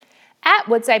At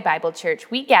Woodside Bible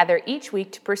Church, we gather each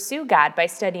week to pursue God by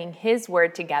studying His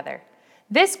Word together.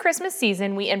 This Christmas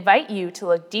season, we invite you to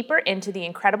look deeper into the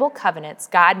incredible covenants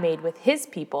God made with His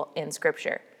people in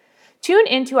Scripture. Tune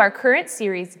into our current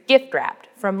series, Gift Wrapped,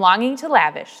 From Longing to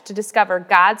Lavish, to discover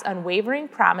God's unwavering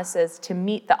promises to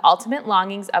meet the ultimate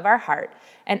longings of our heart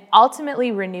and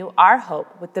ultimately renew our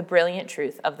hope with the brilliant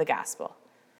truth of the gospel.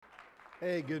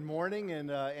 Hey, good morning,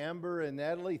 and Amber and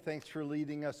Natalie, thanks for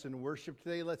leading us in worship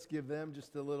today. Let's give them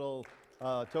just a little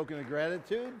token of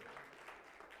gratitude.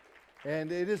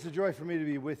 And it is a joy for me to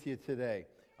be with you today.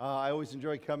 I always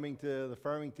enjoy coming to the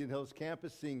Farmington Hills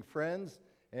campus, seeing friends,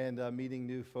 and meeting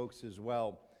new folks as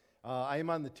well. I am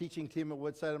on the teaching team at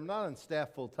Woodside. I'm not on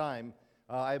staff full-time.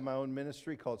 I have my own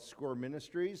ministry called SCORE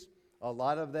Ministries. A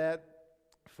lot of that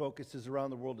focuses around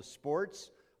the world of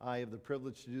sports. I have the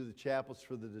privilege to do the chapels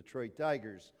for the Detroit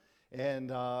Tigers. And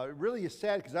it really is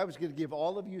sad because I was going to give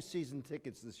all of you season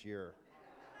tickets this year.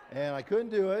 And I couldn't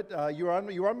do it. You were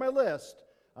on my list.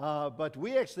 But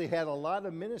we actually had a lot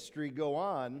of ministry go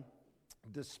on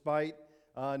despite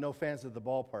no fans at the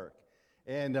ballpark.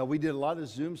 And we did a lot of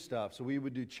Zoom stuff. So we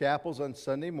would do chapels on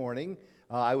Sunday morning.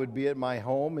 I would be at my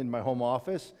home, in my home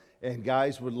office, and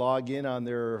guys would log in on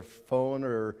their phone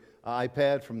or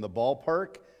iPad from the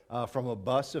ballpark. From a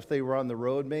bus if they were on the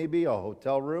road maybe, a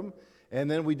hotel room.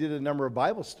 And then we did a number of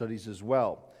Bible studies as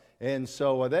well. And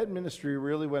so that ministry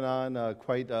really went on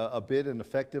quite a bit and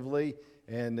effectively,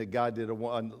 and God did a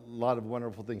lot of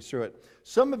wonderful things through it.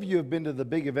 Some of you have been to the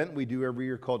big event we do every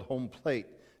year called Home Plate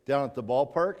down at the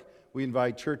ballpark. We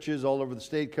invite churches all over the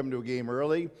state, come to a game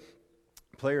early.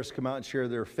 Players come out and share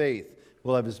their faith.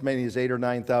 We'll have as many as 8,000 or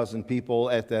 9,000 people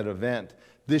at that event.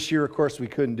 This year, of course, we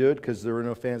couldn't do it because there were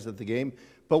no fans at the game.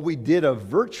 But we did a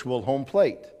virtual home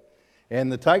plate.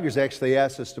 And the Tigers actually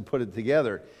asked us to put it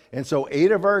together. And so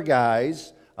 8 of our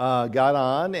guys got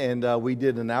on, and we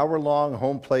did an hour-long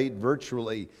home plate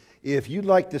virtually. If you'd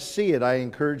like to see it, I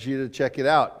encourage you to check it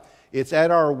out. It's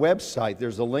at our website.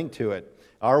 There's a link to it.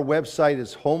 Our website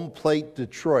is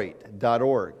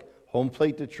homeplatedetroit.org.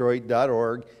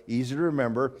 homeplatedetroit.org, easy to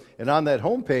remember. And on that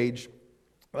homepage,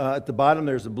 at the bottom,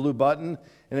 there's a blue button,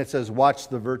 and it says, Watch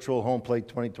the Virtual Home Plate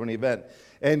 2020 event.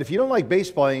 And if you don't like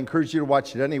baseball, I encourage you to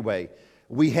watch it anyway.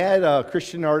 We had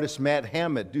Christian artist Matt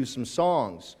Hammett do some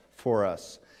songs for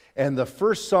us. And the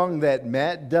first song that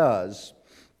Matt does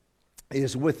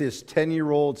is with his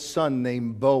 10-year-old son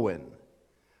named Bowen.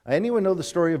 Anyone know the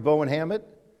story of Bowen Hammett?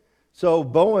 So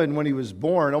Bowen, when he was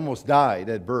born, almost died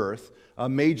at birth.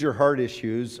 Major heart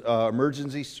issues,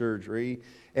 emergency surgery.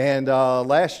 And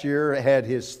last year had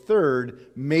his third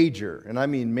major, and I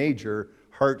mean major,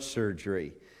 heart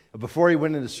surgery. Before he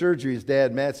went into surgery, his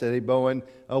dad, Matt, said, Hey, Bowen,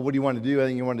 what do you want to do?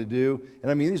 Anything you want to do? And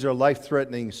I mean, these are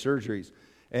life-threatening surgeries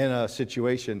and a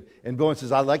situation. And Bowen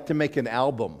says, I'd like to make an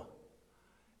album.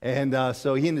 And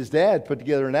so he and his dad put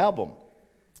together an album.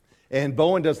 And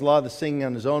Bowen does a lot of the singing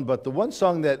on his own, but the one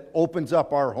song that opens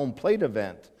up our home plate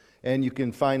event, and you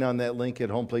can find on that link at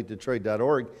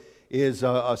homeplatedetroit.org, is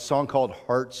a song called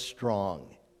Heart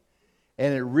Strong.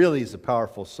 And it really is a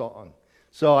powerful song.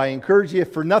 So I encourage you,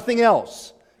 for nothing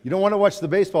else, you don't want to watch the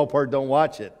baseball part, don't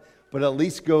watch it. But at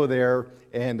least go there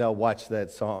and watch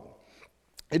that song.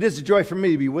 It is a joy for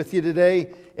me to be with you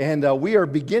today. And we are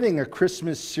beginning a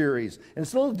Christmas series. And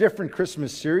it's a little different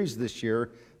Christmas series this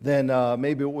year than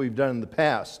maybe what we've done in the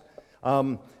past.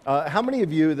 How many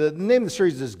of you, the name of the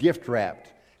series is Gift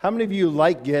Wrapped. How many of you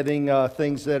like getting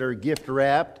things that are gift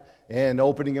wrapped and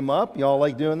opening them up? You all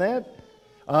like doing that?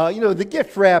 The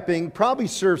gift wrapping probably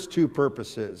serves two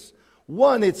purposes.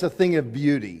 One, it's a thing of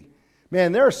beauty.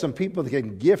 Man, there are some people that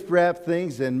can gift wrap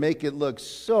things and make it look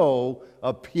so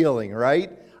appealing,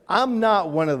 right? I'm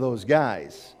not one of those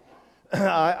guys.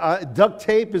 Duct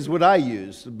tape is what I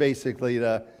use, basically,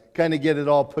 to kind of get it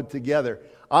all put together.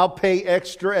 I'll pay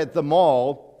extra at the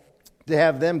mall to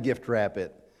have them gift wrap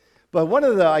it. But one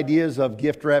of the ideas of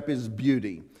gift wrap is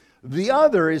beauty. The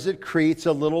other is it creates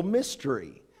a little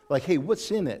mystery. Like, hey,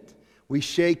 what's in it? We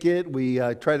shake it. We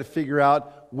try to figure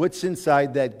out what's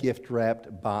inside that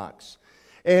gift-wrapped box.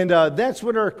 And that's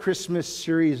what our Christmas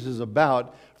series is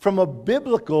about from a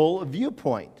biblical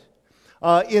viewpoint.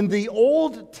 In the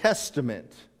Old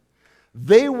Testament,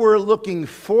 they were looking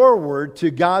forward to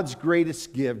God's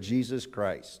greatest gift, Jesus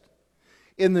Christ.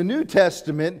 In the New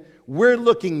Testament, we're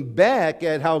looking back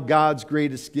at how God's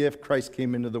greatest gift, Christ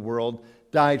came into the world,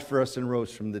 died for us, and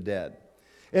rose from the dead.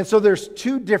 And so there's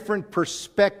two different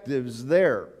perspectives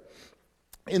there.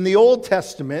 In the Old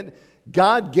Testament,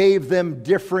 God gave them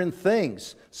different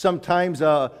things. Sometimes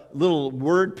little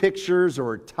word pictures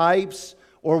or types,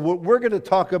 or what we're going to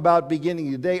talk about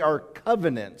beginning today are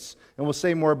covenants. and we'll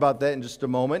say more about that in just a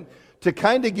moment, to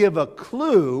kind of give a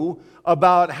clue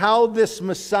about how this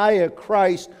Messiah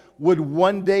Christ would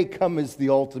one day come as the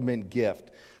ultimate gift.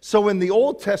 So in the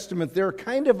Old Testament, they're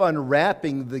kind of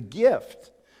unwrapping the gift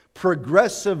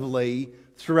progressively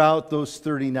throughout those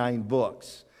 39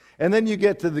 books. And then you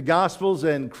get to the Gospels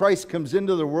and Christ comes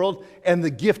into the world and the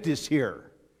gift is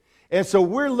here. And so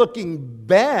we're looking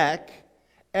back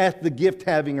at the gift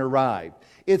having arrived.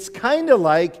 It's kind of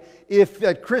like if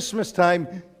at Christmas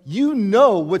time you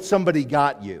know what somebody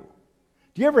got you.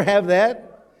 Do you ever have that?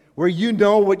 Where you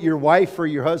know what your wife or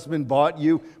your husband bought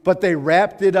you, but they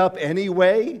wrapped it up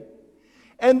anyway?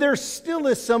 And there still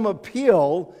is some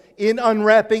appeal in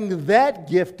unwrapping that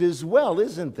gift as well,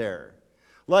 isn't there?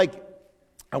 Like,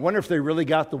 I wonder if they really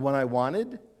got the one I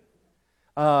wanted.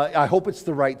 I hope it's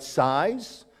the right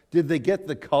size. Did they get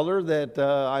the color that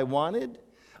I wanted?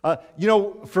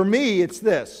 For me, it's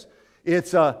this.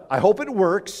 It's, I hope it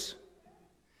works,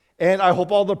 and I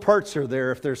hope all the parts are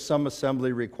there if there's some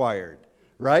assembly required.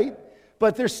 Right?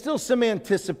 But there's still some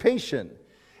anticipation.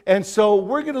 And so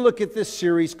we're going to look at this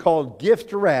series called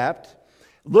Gift Wrapped,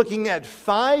 looking at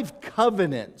 5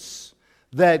 covenants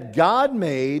that God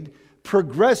made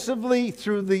progressively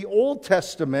through the Old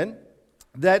Testament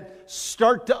that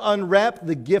start to unwrap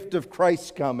the gift of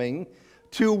Christ coming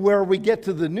to where we get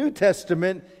to the New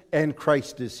Testament and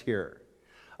Christ is here.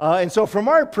 And so from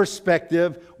our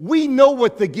perspective, we know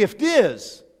what the gift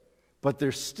is, but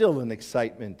there's still an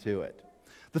excitement to it.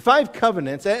 The 5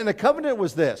 covenants, and a covenant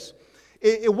was this.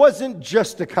 It wasn't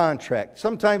just a contract.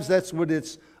 Sometimes that's what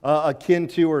it's akin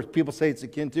to, or people say it's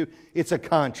akin to. It's a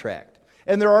contract.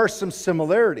 And there are some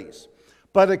similarities.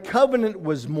 But a covenant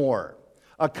was more.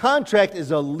 A contract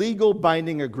is a legal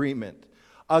binding agreement.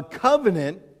 A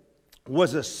covenant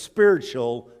was a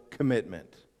spiritual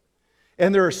commitment.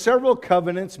 And there are several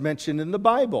covenants mentioned in the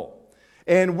Bible.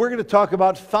 And we're going to talk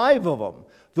about 5 of them.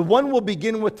 The one we'll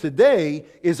begin with today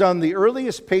is on the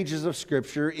earliest pages of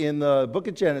Scripture in the book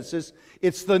of Genesis.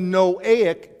 It's the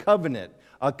Noahic covenant,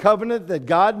 a covenant that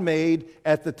God made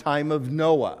at the time of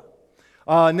Noah.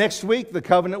 Next week, the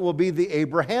covenant will be the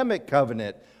Abrahamic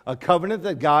covenant, a covenant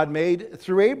that God made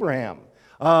through Abraham.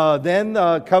 Then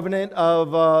the covenant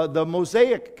of the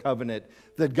Mosaic covenant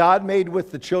that God made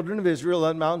with the children of Israel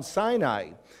on Mount Sinai.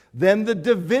 Then the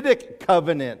Davidic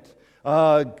covenant,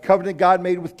 covenant God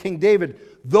made with King David.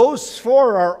 Those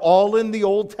 4 are all in the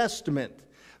Old Testament.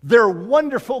 They're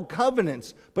wonderful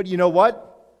covenants, but you know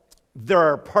what? There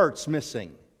are parts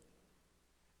missing.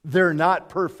 They're not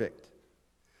perfect.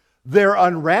 They're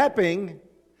unwrapping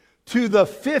to the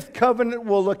 5th covenant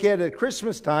we'll look at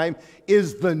Christmas time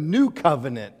is the new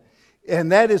covenant.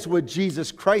 And that is what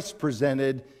Jesus Christ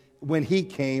presented when he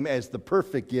came as the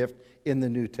perfect gift in the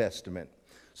New Testament.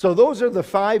 So those are the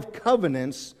 5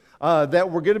 covenants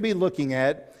that we're going to be looking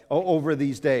at over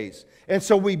these days. And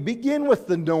so we begin with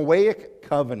the Noahic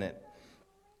covenant.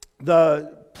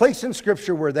 The place in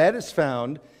Scripture where that is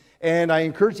found, and I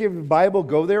encourage you, if you have a Bible,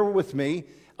 go there with me.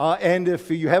 And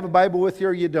if you have a Bible with you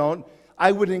or you don't,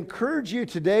 I would encourage you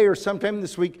today or sometime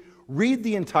this week, read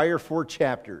the entire 4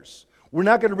 chapters. We're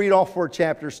not going to read all 4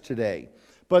 chapters today,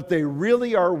 but they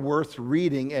really are worth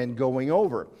reading and going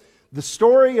over. The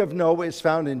story of Noah is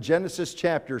found in Genesis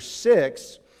chapter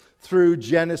 6 through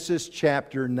Genesis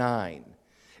chapter 9.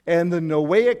 And the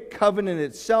Noahic covenant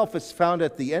itself is found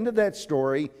at the end of that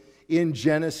story in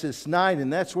Genesis 9,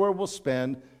 and that's where we'll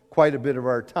spend quite a bit of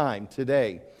our time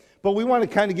today. But we want to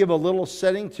kind of give a little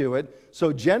setting to it.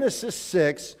 So Genesis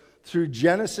 6 through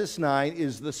Genesis 9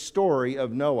 is the story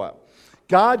of Noah.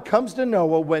 God comes to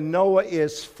Noah when Noah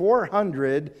is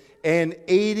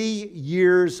 480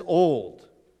 years old.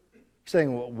 You're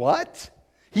saying, well, what?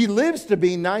 He lives to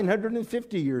be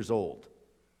 950 years old,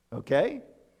 okay?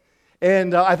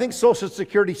 And I think Social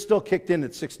Security still kicked in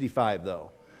at 65,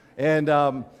 though.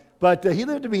 But he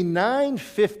lived to be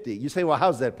 950. You say, well,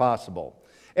 how's that possible?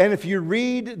 And if you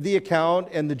read the account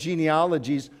and the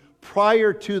genealogies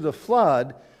prior to the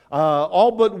flood,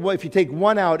 all but if you take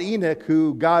one out, Enoch,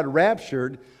 who God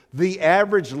raptured, the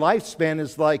average lifespan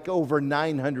is like over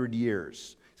 900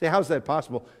 years. You say, how's that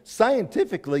possible?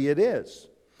 Scientifically, it is.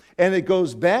 And it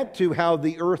goes back to how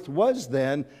the earth was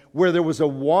then, where there was a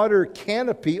water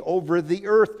canopy over the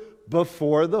earth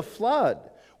before the flood.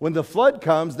 When the flood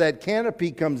comes, that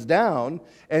canopy comes down,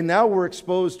 and now we're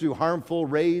exposed to harmful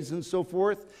rays and so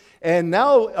forth. And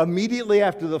now, immediately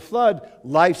after the flood,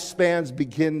 lifespans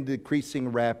begin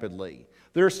decreasing rapidly.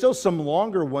 There are still some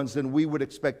longer ones than we would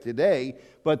expect today,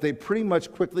 but they pretty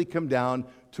much quickly come down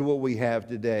to what we have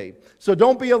today. So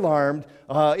don't be alarmed.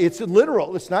 It's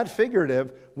literal. It's not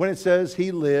figurative when it says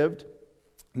he lived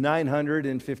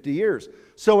 950 years.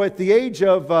 So at the age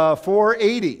of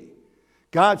 480,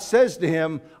 God says to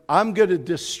him, I'm going to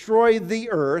destroy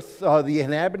the earth, the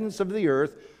inhabitants of the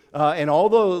earth, and all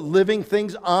the living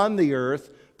things on the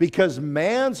earth, because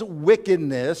man's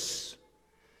wickedness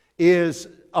is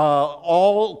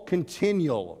all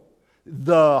continual.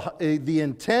 The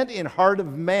intent and heart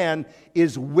of man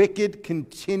is wicked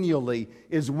continually,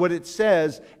 is what it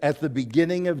says at the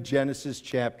beginning of Genesis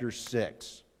chapter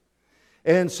 6.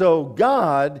 And so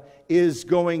God is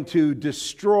going to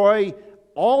destroy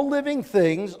all living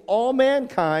things, all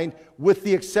mankind, with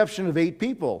the exception of 8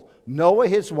 people: Noah,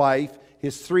 his wife,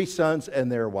 his 3 sons,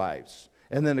 and their wives.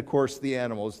 And then, of course, the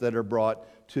animals that are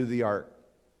brought to the ark.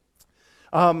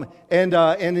 And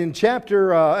in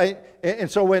chapter, and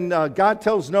so when God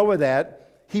tells Noah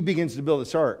that, he begins to build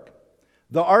this ark.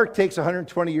 The ark takes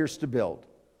 120 years to build.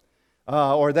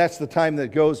 Or that's the time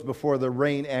that goes before the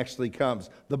rain actually comes.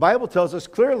 The Bible tells us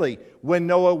clearly when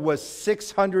Noah was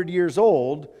 600 years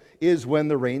old is when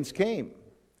the rains came.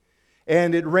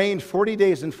 And it rained 40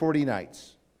 days and 40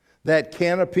 nights. That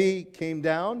canopy came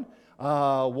down.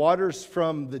 Waters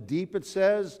from the deep, it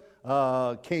says,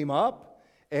 came up.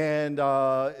 And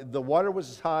the water was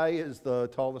as high as the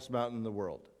tallest mountain in the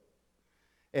world.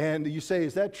 And you say,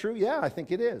 is that true? Yeah, I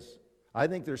think it is. I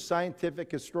think there's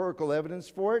scientific, historical evidence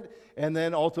for it. And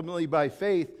then ultimately, by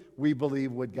faith, we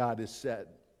believe what God has said.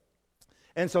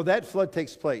 And so that flood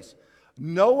takes place.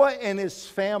 Noah and his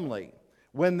family,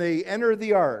 when they enter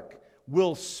the ark,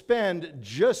 will spend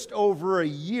just over a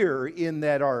year in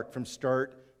that ark from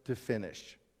start to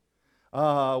finish.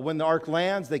 When the ark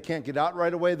lands, they can't get out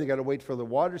right away. They got to wait for the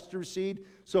waters to recede.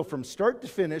 So from start to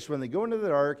finish, when they go into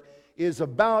the ark, is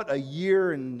about a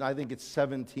year and I think it's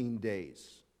 17 days.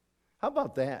 How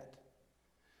about that?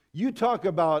 You talk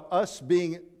about us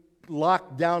being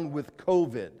locked down with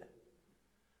COVID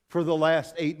for the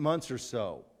last 8 months or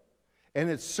so. And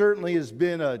it certainly has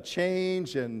been a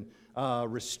change and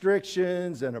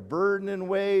restrictions and a burden in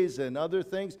ways and other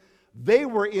things. They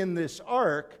were in this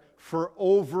ark for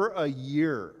over a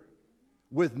year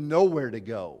with nowhere to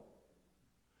go.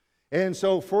 And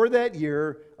so for that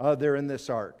year, they're in this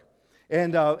ark.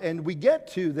 And we get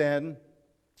to then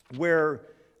where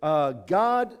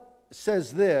God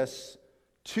says this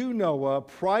to Noah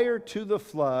prior to the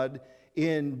flood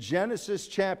in Genesis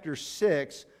chapter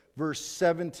 6, verse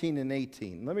 17 and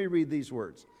 18. Let me read these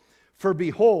words. For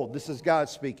behold, this is God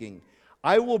speaking,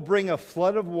 I will bring a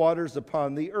flood of waters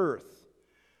upon the earth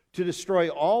to destroy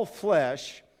all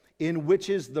flesh, in which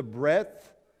is the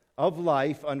breath of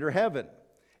life under heaven.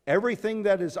 Everything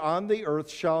that is on the earth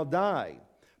shall die,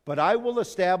 but I will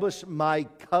establish my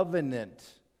covenant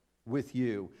with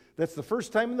you. That's the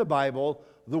first time in the Bible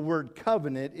the word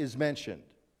covenant is mentioned.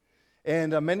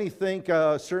 And many think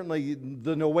certainly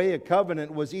the Noahic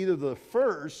covenant was either the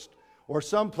first or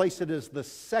some place it is the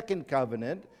second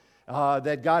covenant,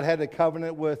 that God had a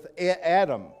covenant with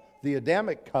Adam, the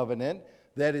Adamic covenant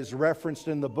that is referenced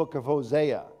in the book of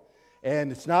Hosea.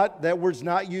 And it's not, that word's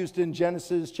not used in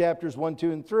Genesis chapters 1,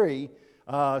 2, and 3.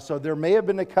 So there may have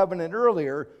been a covenant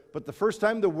earlier, but the first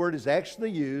time the word is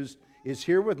actually used is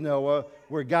here with Noah,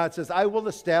 where God says, I will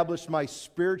establish my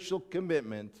spiritual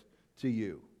commitment to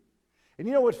you. And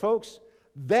you know what, folks?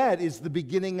 That is the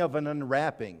beginning of an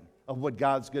unwrapping of what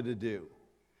God's going to do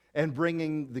and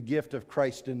bringing the gift of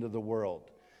Christ into the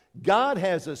world. God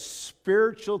has a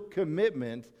spiritual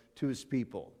commitment to his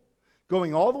people,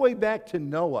 going all the way back to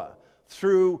Noah,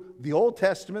 through the Old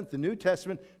Testament, the New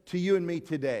Testament, to you and me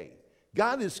today.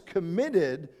 God is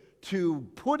committed to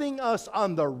putting us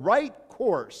on the right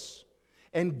course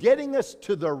and getting us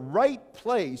to the right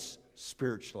place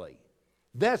spiritually.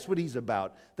 That's what he's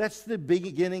about. That's the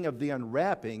beginning of the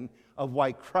unwrapping of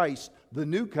why Christ, the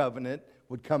new covenant,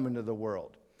 would come into the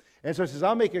world. And so it says,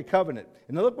 I'll make a covenant.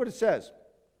 And now look what it says.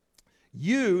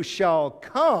 You shall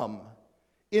come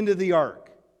into the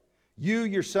ark. You,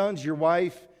 your sons, your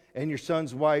wife, and your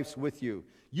sons' wives with you.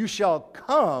 You shall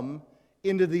come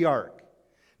into the ark.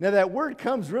 Now that word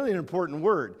come's really an important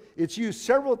word. It's used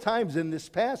several times in this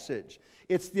passage.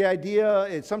 It's the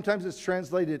idea, sometimes it's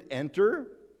translated enter.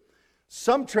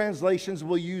 Some translations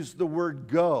will use the word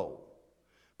go.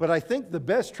 But I think the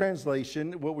best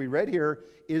translation, what we read here,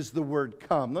 is the word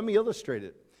come. Let me illustrate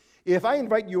it. If I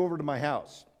invite you over to my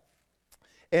house,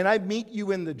 and I meet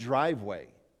you in the driveway,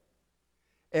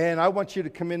 and I want you to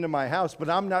come into my house, but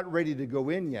I'm not ready to go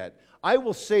in yet, I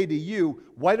will say to you,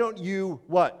 why don't you,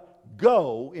 what?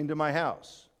 Go into my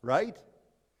house, right?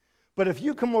 But if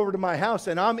you come over to my house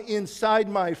and I'm inside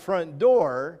my front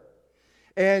door,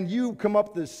 and you come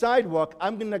up the sidewalk,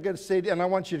 I'm not going to say, and I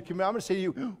want you to come in, I'm going to say to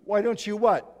you, why don't you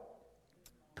what?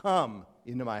 Come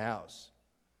into my house.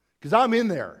 Because I'm in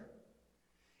there.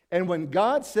 And when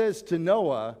God says to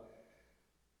Noah,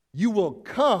 you will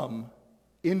come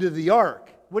into the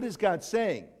ark, what is God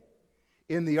saying?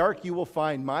 In the ark you will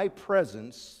find my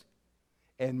presence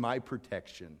and my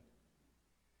protection.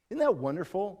 Isn't that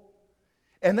wonderful?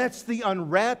 And that's the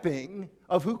unwrapping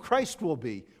of who Christ will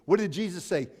be. What did Jesus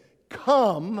say?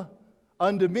 Come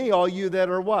unto me, all you that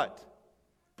are what?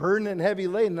 Burdened and heavy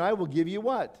laden, and I will give you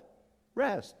what?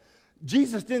 Rest.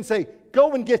 Jesus didn't say,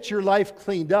 go and get your life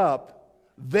cleaned up,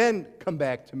 then come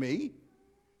back to me.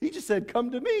 He just said,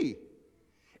 come to me.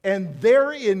 And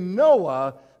there in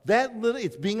Noah,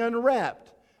 it's being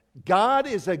unwrapped. God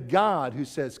is a God who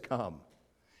says, come.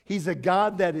 He's a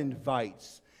God that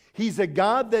invites. He's a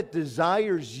God that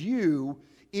desires you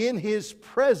in His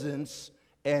presence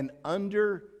and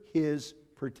under His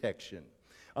protection.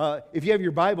 If you have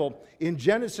your Bible, in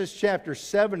Genesis chapter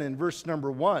 7 and verse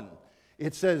number 1,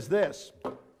 it says this.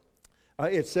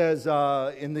 It says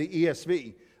in the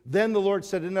ESV, then the Lord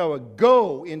said to Noah,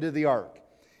 go into the ark.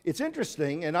 It's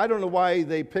interesting, and I don't know why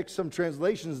they picked some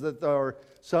translations that are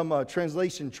some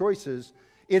translation choices.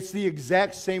 It's the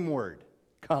exact same word,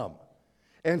 come.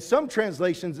 And some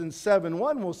translations in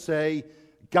 7:1 will say,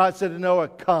 God said to Noah,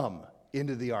 come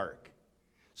into the ark.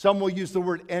 Some will use the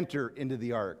word enter into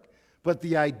the ark. But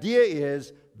the idea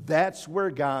is that's where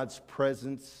God's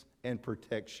presence and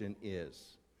protection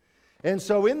is. And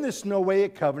so in this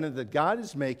Noahic covenant that God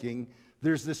is making,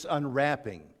 there's this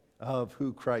unwrapping of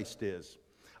who Christ is.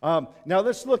 Now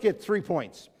let's look at 3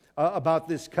 points about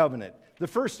this covenant. The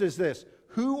first is this: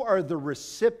 who are the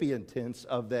recipients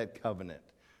of that covenant?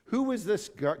 Who is this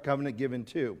covenant given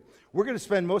to? We're going to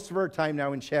spend most of our time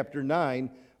now in chapter 9,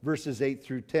 verses 8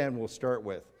 through 10 we'll start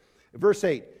with. Verse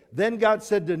 8, then God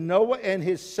said to Noah and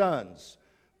his sons,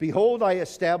 behold, I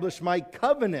establish my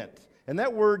covenant. And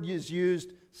that word is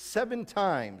used 7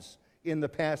 times in the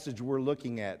passage we're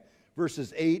looking at,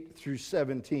 verses 8 through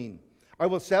 17. I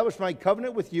will establish my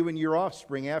covenant with you and your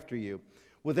offspring after you,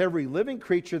 with every living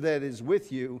creature that is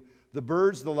with you, the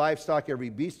birds, the livestock, every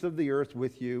beast of the earth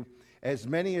with you, as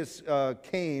many as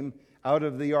came out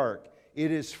of the ark. It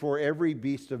is for every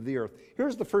beast of the earth.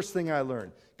 Here's the first thing I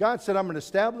learned. God said, I'm going to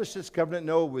establish this covenant,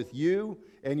 Noah, with you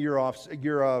and your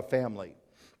family.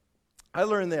 I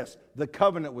learned this. The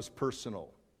covenant was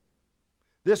personal.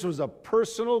 This was a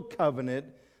personal covenant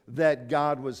that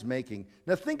God was making.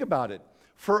 Now think about it.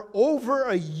 For over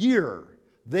a year,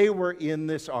 they were in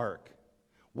this ark,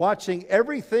 watching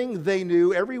everything they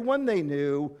knew, everyone they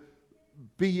knew,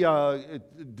 be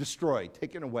destroyed,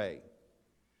 taken away.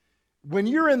 When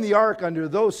you're in the ark under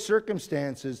those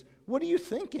circumstances, what are you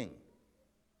thinking?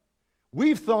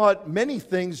 We've thought many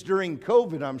things during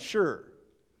COVID, I'm sure.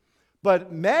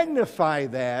 But magnify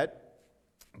that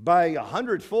by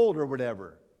 100-fold or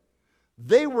whatever.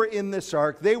 They were in this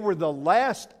ark. They were the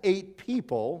last 8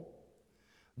 people.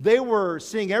 They were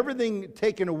seeing everything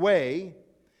taken away.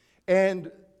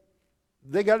 And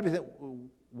they got to be thinking,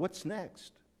 what's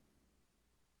next?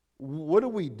 What do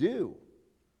we do?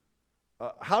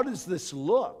 How does this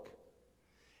look?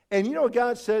 And you know what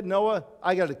God said? Noah,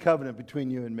 I got a covenant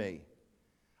between you and me.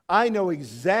 I know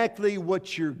exactly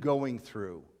what you're going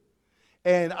through.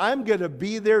 And I'm going to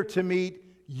be there to meet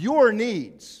your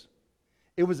needs.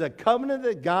 It was a covenant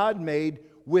that God made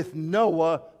with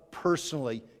Noah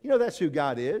personally. You know, that's who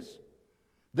God is.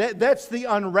 That's the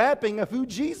unwrapping of who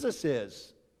Jesus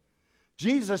is.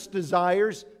 Jesus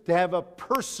desires to have a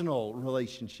personal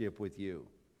relationship with you.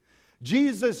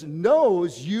 Jesus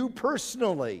knows you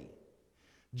personally.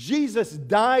 Jesus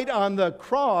died on the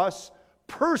cross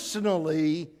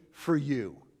personally for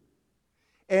you.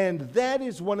 And that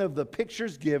is one of the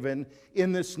pictures given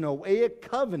in this Noahic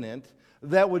covenant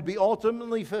that would be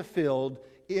ultimately fulfilled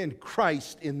in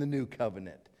Christ in the new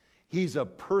covenant. He's a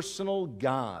personal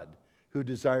God who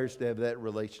desires to have that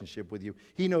relationship with you.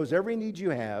 He knows every need you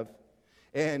have,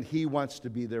 and He wants to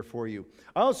be there for you.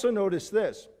 I also noticed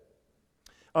this.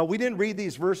 We didn't read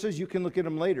these verses. You can look at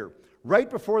them later. Right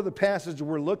before the passage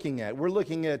we're looking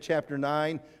at chapter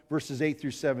 9, verses 8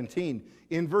 through 17.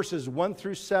 In verses 1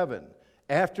 through 7,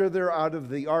 after they're out of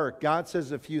the ark, God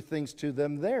says a few things to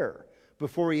them there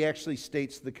before He actually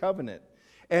states the covenant.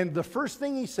 And the first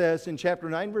thing He says in chapter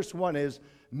 9, verse 1 is,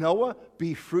 Noah,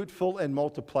 be fruitful and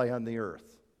multiply on the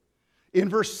earth. In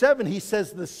verse 7, He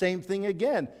says the same thing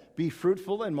again. Be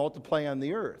fruitful and multiply on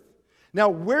the earth. Now,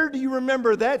 where do you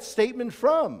remember that statement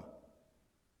from?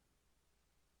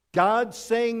 God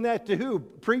saying that to who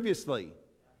previously?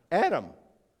 Adam.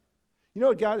 You know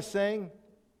what God is saying?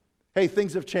 Hey,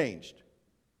 things have changed.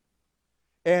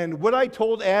 And what I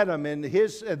told Adam and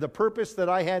the purpose that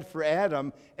I had for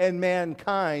Adam and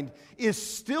mankind is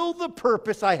still the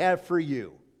purpose I have for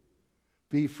you.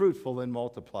 Be fruitful and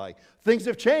multiply. Things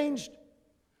have changed.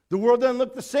 The world doesn't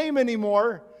look the same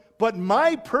anymore. But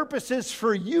my purposes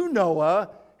for you, Noah,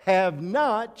 have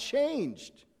not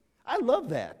changed. I love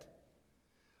that.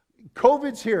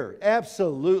 COVID's here.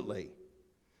 Absolutely.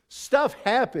 Stuff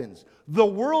happens. The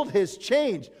world has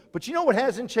changed. But you know what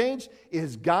hasn't changed?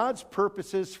 Is God's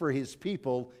purposes for his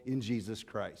people in Jesus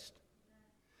Christ.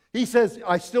 He says,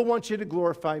 I still want you to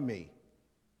glorify me.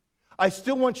 I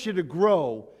still want you to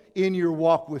grow in your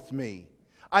walk with me.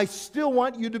 I still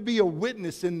want you to be a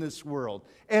witness in this world.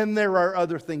 And there are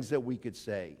other things that we could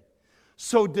say.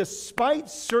 So despite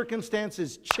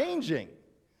circumstances changing,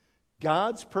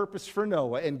 God's purpose for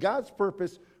Noah and God's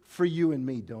purpose for you and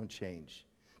me don't change.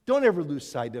 Don't ever lose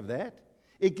sight of that.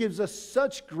 It gives us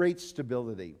such great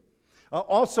stability.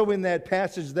 Also in that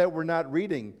passage that we're not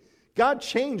reading, God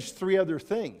changed 3 other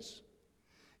things.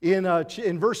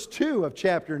 In verse 2 of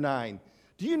chapter 9,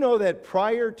 do you know that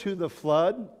prior to the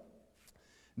flood,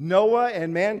 Noah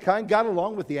and mankind got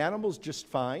along with the animals just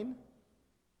fine?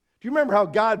 Do you remember how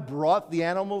God brought the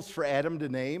animals for Adam to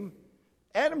name?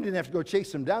 Adam didn't have to go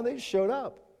chase them down. They just showed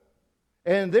up.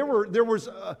 And there was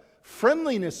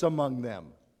friendliness among them.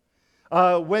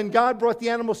 When God brought the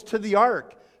animals to the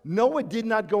ark, Noah did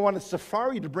not go on a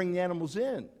safari to bring the animals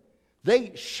in.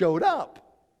 They showed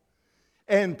up.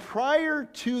 And prior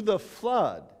to the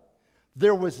flood,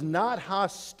 there was not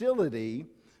hostility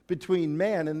between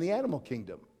man and the animal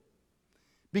kingdom.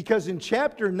 Because in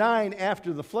chapter 9,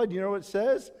 after the flood, you know what it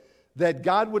says? That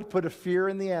God would put a fear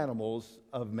in the animals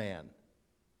of man.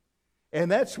 And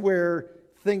that's where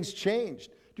things changed.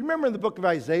 Do you remember in the book of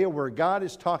Isaiah where God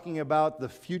is talking about the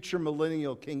future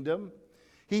millennial kingdom?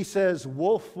 He says,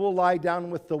 wolf will lie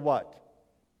down with the what?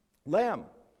 Lamb.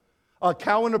 A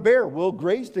cow and a bear will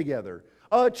graze together.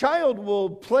 A child will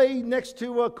play next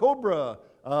to a cobra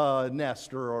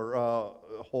nest or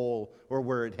hole or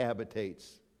where it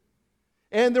habitates.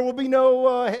 And there will be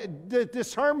no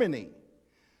disharmony.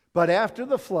 But after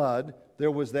the flood,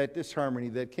 there was that disharmony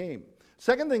that came.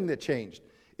 Second thing that changed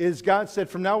is God said,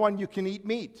 from now on you can eat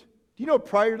meat. Do you know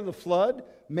prior to the flood,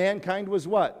 mankind was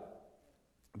what?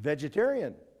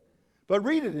 Vegetarian. But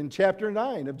read it in chapter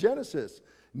 9 of Genesis.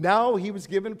 Now he was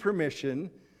given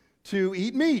permission to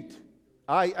eat meat.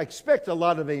 I expect a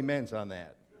lot of amens on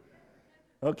that.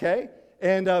 Okay?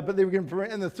 But they were given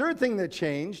permission. And the third thing that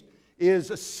changed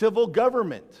is a civil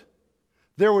government.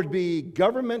 There would be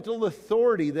governmental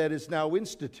authority that is now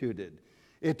instituted.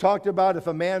 It talked about if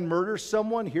a man murders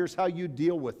someone, here's how you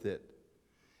deal with it.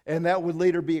 And that would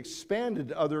later be expanded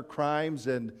to other crimes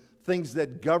and things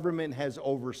that government has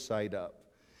oversight of.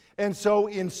 And so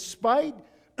in spite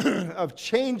of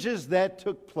changes that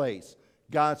took place,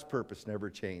 God's purpose never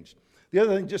changed. The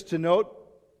other thing just to note,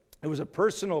 it was a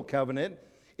personal covenant.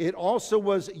 It also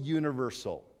was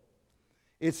universal.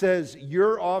 It says,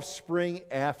 your offspring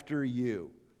after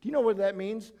you. Do you know what that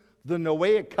means? The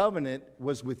Noahic covenant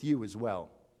was with you as well,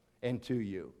 and to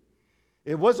you.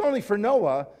 It was only for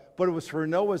Noah, but it was for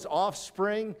Noah's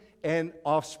offspring and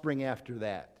offspring after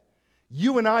that.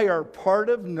 You and I are part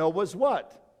of Noah's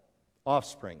what?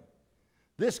 Offspring.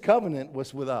 This covenant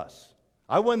was with us.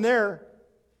 I wasn't there,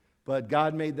 but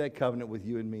God made that covenant with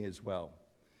you and me as well.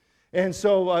 And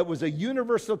so it was a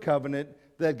universal covenant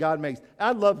that God makes.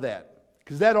 I love that.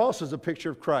 Because that also is a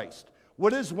picture of Christ.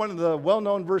 What is one of the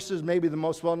well-known verses, maybe the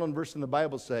most well-known verse in the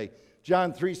Bible say?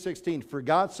 John 3:16, for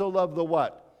God so loved the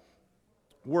what?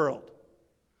 World.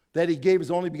 That he gave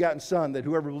his only begotten Son, that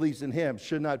whoever believes in him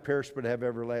should not perish but have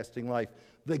everlasting life.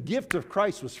 The gift of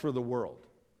Christ was for the world.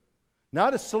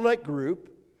 Not a select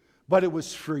group, but it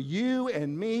was for you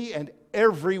and me and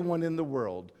everyone in the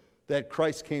world that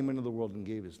Christ came into the world and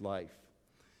gave his life.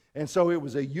 And so it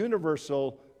was a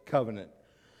universal covenant.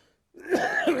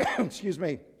 Excuse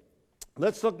me.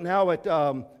 Let's look now at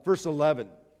verse 11.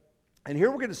 And here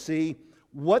we're going to see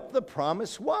what the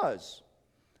promise was.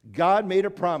 God made a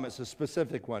promise, a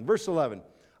specific one. Verse 11.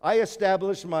 I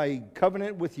establish my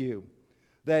covenant with you,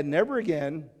 that never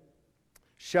again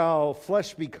shall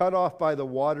flesh be cut off by the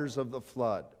waters of the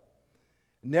flood.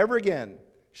 Never again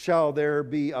shall there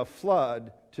be a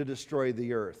flood to destroy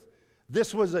the earth.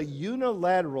 This was a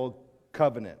unilateral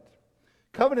covenant.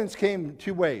 Covenants came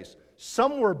 2 ways.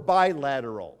 Some were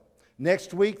bilateral.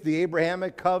 Next week, the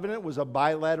Abrahamic covenant was a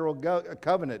bilateral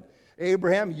covenant.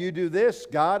 Abraham, you do this.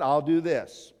 God, I'll do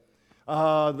this.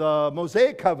 The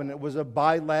Mosaic covenant was a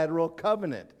bilateral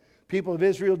covenant. People of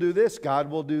Israel do this.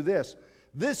 God will do this.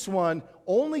 This one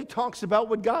only talks about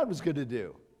what God was going to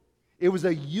do. It was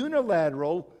a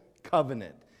unilateral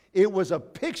covenant. It was a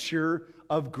picture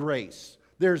of grace.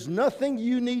 There's nothing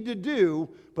you need to do,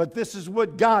 but this is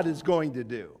what God is going to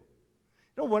do. You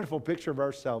know, a wonderful picture of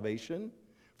our salvation.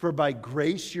 For by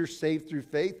grace you're saved through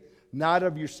faith, not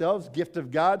of yourselves, gift of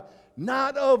God,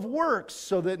 not of works,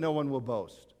 so that no one will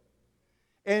boast.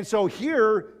 And so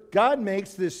here, God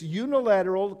makes this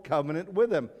unilateral covenant with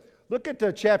them. Look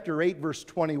at chapter 8, verse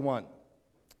 21. It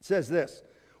says this,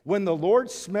 when the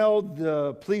Lord smelled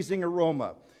the pleasing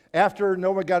aroma, after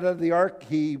Noah got out of the ark,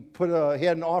 he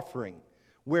had an offering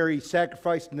where he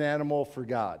sacrificed animals for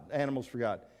God.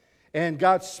 And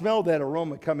God smelled that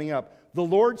aroma coming up. The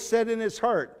Lord said in his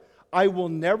heart, I will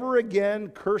never again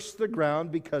curse the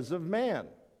ground because of man.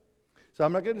 So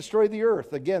I'm not going to destroy the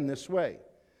earth again this way.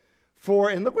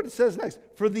 And look what it says next.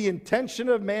 For the intention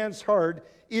of man's heart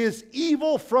is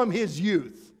evil from his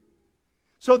youth.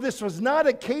 So this was not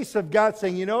a case of God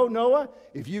saying, you know, Noah,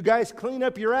 if you guys clean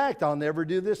up your act, I'll never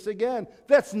do this again.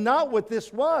 That's not what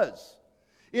this was.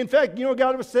 In fact, you know what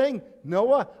God was saying?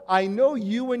 Noah, I know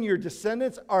you and your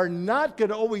descendants are not going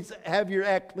to always have your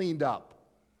act cleaned up.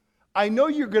 I know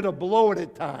you're going to blow it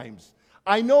at times.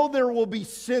 I know there will be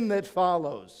sin that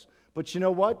follows. But you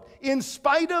know what? In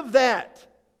spite of that,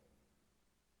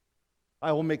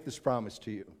 I will make this promise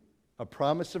to you. A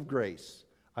promise of grace.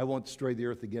 I won't destroy the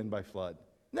earth again by flood.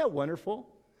 Isn't that wonderful?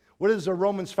 What does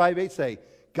Romans 5:8 say?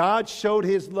 God showed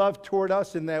his love toward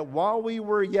us in that while we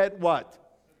were yet what?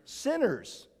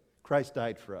 Sinners, Christ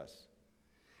died for us.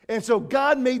 And so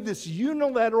God made this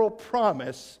unilateral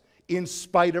promise in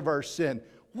spite of our sin.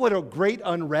 What a great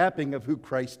unwrapping of who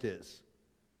Christ is.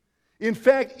 In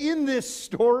fact, in this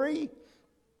story,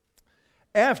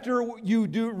 after you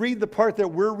read the part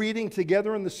that we're reading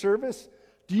together in the service,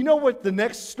 do you know what the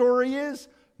next story is?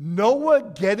 Noah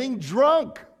getting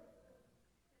drunk.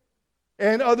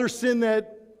 And other sin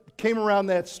that came around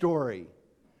that story.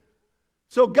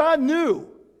 So God knew,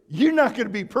 you're not going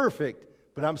to be perfect,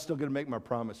 but I'm still going to make my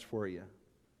promise for you.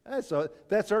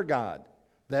 That's our God.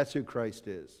 That's who Christ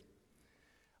is.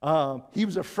 He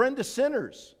was a friend to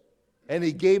sinners, and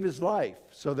he gave his life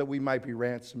so that we might be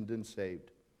ransomed and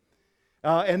saved.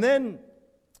 And then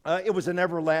it was an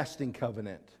everlasting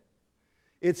covenant.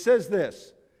 It says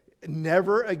this,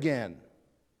 never again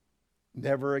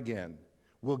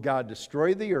will God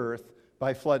destroy the earth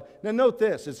by flood. Now note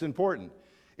this, it's important.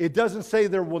 It doesn't say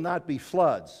there will not be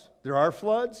floods. There are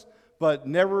floods, but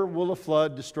never will a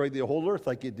flood destroy the whole earth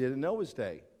like it did in Noah's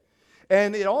day.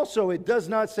 And it does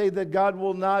not say that God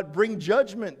will not bring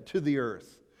judgment to the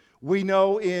earth. We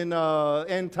know in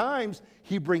end times,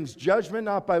 he brings judgment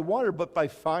not by water, but by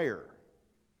fire.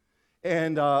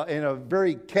 And in a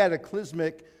very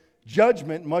cataclysmic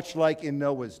judgment, much like in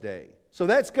Noah's day. So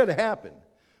that's going to happen.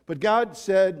 But God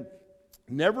said,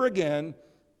 never again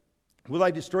will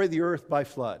I destroy the earth by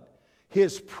flood.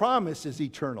 His promise is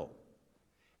eternal.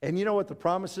 And you know what? The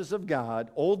promises of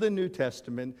God, Old and New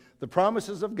Testament, the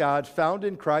promises of God found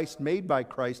in Christ, made by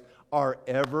Christ, are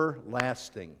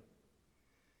everlasting.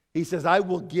 He says, I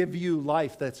will give you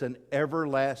life. That's an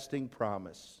everlasting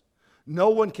promise. No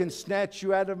one can snatch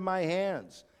you out of my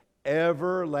hands.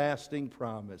 Everlasting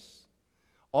promise.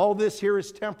 All this here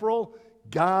is temporal.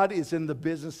 God is in the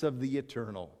business of the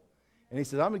eternal. And he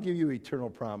says, I'm going to give you eternal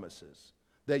promises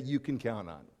that you can count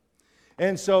on.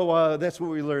 And so that's what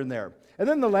we learn there. And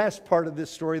then the last part of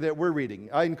this story that we're reading.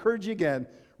 I encourage you again,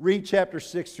 read chapter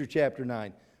 6 through chapter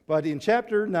 9. But in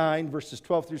chapter 9, verses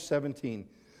 12 through 17,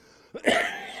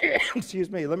 excuse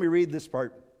me, let me read this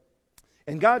part.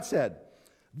 And God said,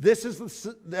 this is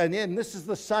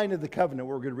the sign of the covenant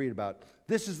we're going to read about.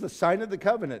 This is the sign of the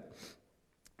covenant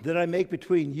that I make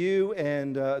between you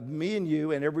and me and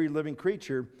you and every living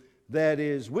creature that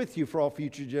is with you for all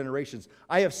future generations.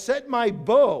 I have set my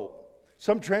bow.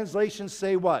 Some translations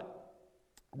say what?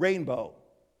 Rainbow,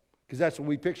 because that's what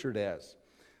we picture it as.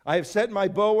 I have set my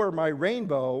bow or my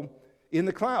rainbow in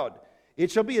the cloud.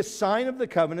 It shall be a sign of the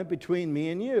covenant between me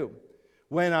and you.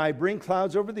 When I bring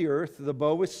clouds over the earth, the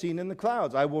bow is seen in the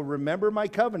clouds. I will remember my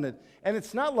covenant. And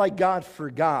it's not like God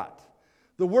forgot.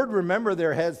 The word remember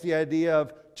there has the idea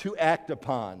of to act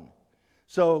upon.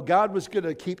 So God was going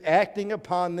to keep acting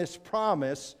upon this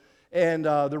promise, and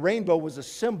the rainbow was a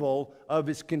symbol of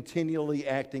his continually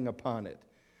acting upon it.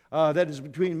 That is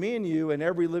between me and you and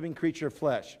every living creature of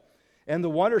flesh. And the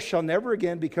water shall never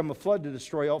again become a flood to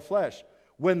destroy all flesh.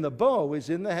 When the bow is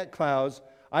in the clouds,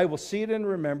 I will see it and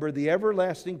remember the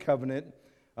everlasting covenant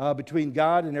between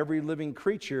God and every living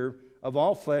creature of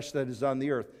all flesh that is on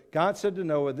the earth. God said to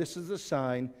Noah, this is the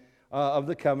sign of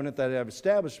the covenant that I have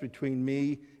established between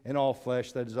me and all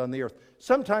flesh that is on the earth.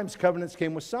 Sometimes covenants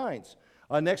came with signs.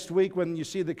 Next week, when you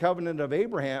see the covenant of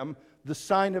Abraham, the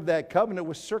sign of that covenant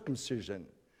was circumcision.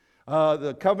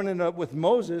 The covenant with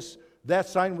Moses, that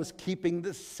sign was keeping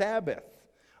the Sabbath.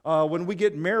 When we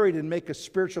get married and make a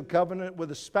spiritual covenant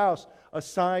with a spouse, a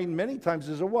sign many times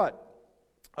is a what?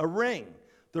 A ring.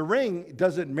 The ring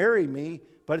doesn't marry me,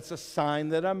 but it's a sign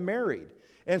that I'm married.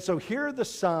 And so here the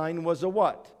sign was a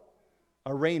what?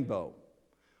 A rainbow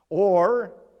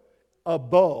or a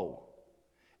bow.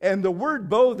 And the word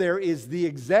bow there is the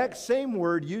exact same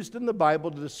word used in the Bible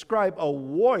to describe a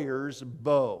warrior's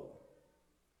bow.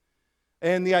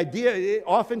 And the idea,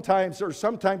 oftentimes or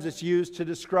sometimes it's used to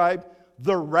describe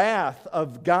the wrath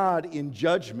of God in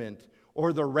judgment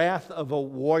or the wrath of a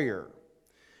warrior.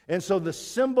 And so the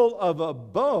symbol of a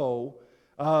bow,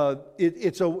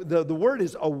 the word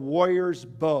is a warrior's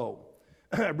bow.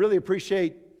 I really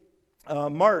appreciate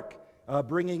Mark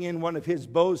bringing in one of his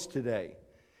bows today.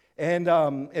 And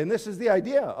this is the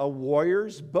idea, a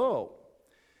warrior's bow.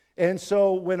 And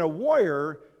so when a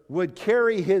warrior would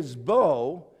carry his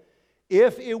bow,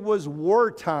 if it was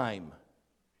wartime,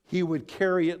 he would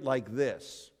carry it like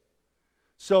this,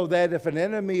 so that if an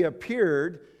enemy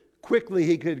appeared, quickly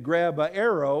he could grab an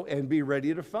arrow and be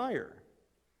ready to fire.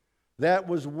 That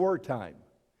was wartime.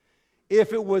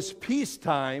 If it was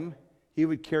peacetime, he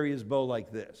would carry his bow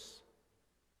like this.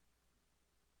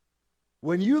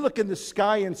 When you look in the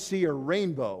sky and see a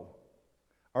rainbow,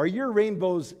 are your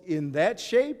rainbows in that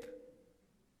shape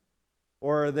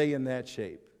or are they in that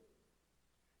shape?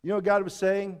 You know what God was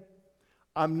saying?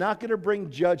 I'm not going to bring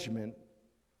judgment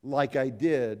like I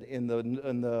did in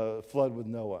the flood with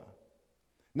Noah.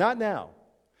 Not now.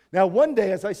 Now, one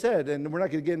day, as I said, and we're not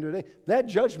going to get into it today, that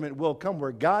judgment will come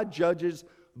where God judges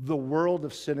the world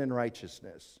of sin and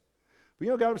righteousness. But you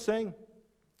know what God was saying?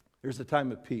 There's a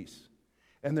time of peace.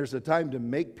 And there's a time to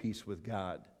make peace with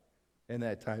God. And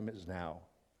that time is now.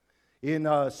 In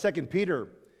 2 Peter,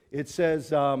 it says,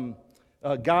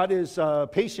 God is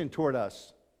patient toward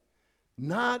us,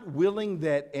 not willing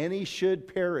that any should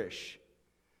perish,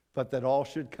 but that all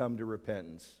should come to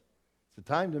repentance. It's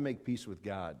a time to make peace with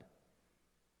God.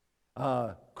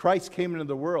 Christ came into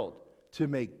the world to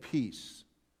make peace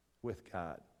with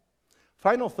God.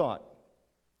 Final thought.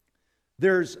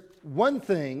 There's one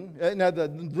thing, now the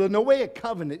Noahic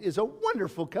covenant is a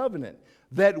wonderful covenant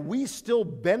that we still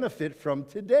benefit from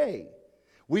today.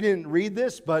 We didn't read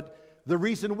this, but the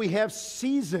reason we have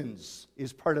seasons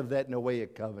is part of that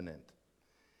Noahic covenant.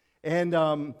 And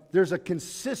there's a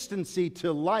consistency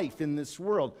to life in this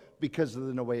world because of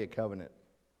the Noahic covenant.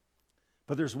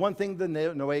 But there's one thing the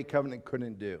Noahic covenant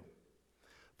couldn't do.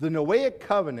 The Noahic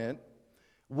covenant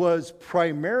was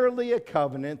primarily a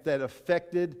covenant that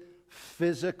affected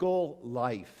physical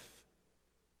life.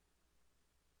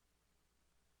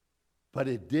 But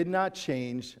it did not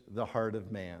change the heart of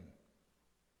man.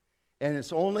 And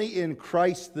it's only in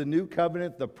Christ, the new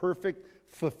covenant, the perfect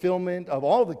fulfillment of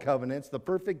all the covenants, the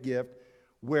perfect gift,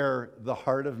 where the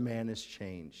heart of man is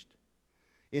changed.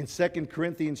 In 2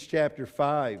 Corinthians chapter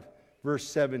 5, verse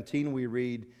 17, we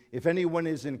read, if anyone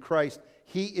is in Christ,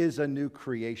 he is a new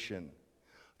creation.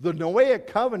 The Noahic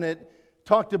covenant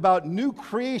talked about new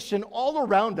creation all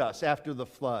around us after the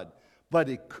flood, but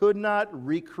it could not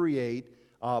recreate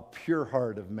a pure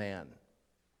heart of man.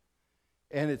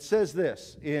 And it says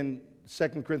this in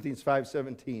 2 Corinthians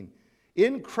 5:17,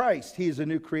 in Christ he is a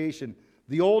new creation.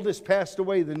 The old has passed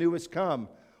away, the new has come.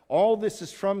 All this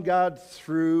is from God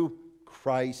through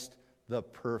Christ, the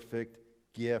perfect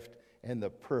gift and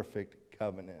the perfect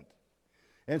covenant.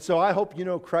 And so I hope you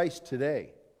know Christ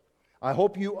today. I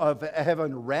hope you have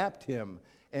unwrapped him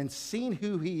and seen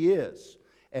who he is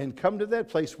and come to that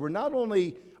place where not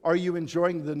only are you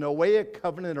enjoying the Noahic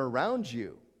covenant around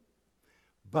you,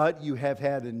 but you have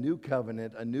had a new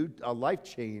covenant, a life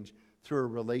change through a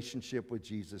relationship with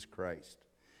Jesus Christ.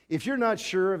 If you're not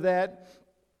sure of that,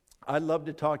 I'd love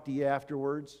to talk to you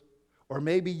afterwards. Or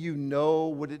maybe you know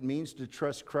what it means to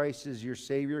trust Christ as your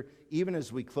Savior. Even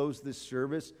as we close this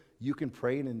service, you can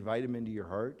pray and invite him into your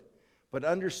heart. But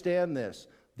understand this,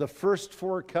 the first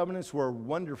four covenants were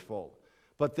wonderful,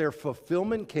 but their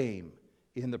fulfillment came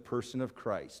in the person of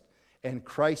Christ. And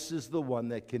Christ is the one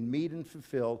that can meet and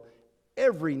fulfill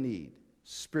every need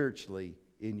spiritually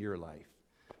in your life.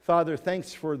 Father,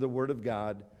 thanks for the Word of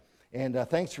God, and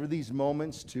thanks for these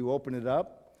moments to open it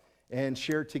up and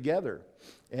share together.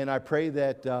 And I pray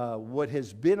that what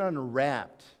has been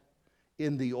unwrapped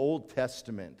in the Old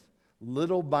Testament,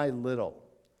 little by little,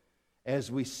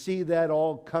 as we see that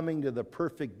all coming to the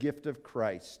perfect gift of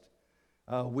Christ,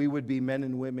 we would be men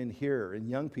and women here and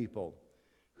young people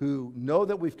who know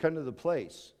that we've come to the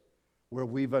place where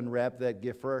we've unwrapped that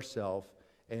gift for ourselves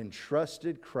and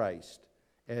trusted Christ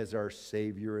as our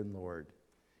Savior and Lord.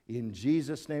 In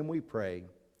Jesus' name we pray,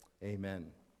 amen.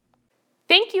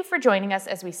 Thank you for joining us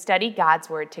as we study God's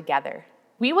Word together.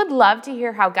 We would love to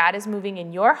hear how God is moving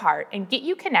in your heart and get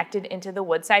you connected into the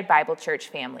Woodside Bible Church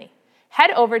family.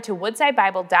 Head over to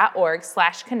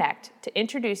woodsidebible.org/connect to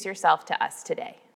introduce yourself to us today.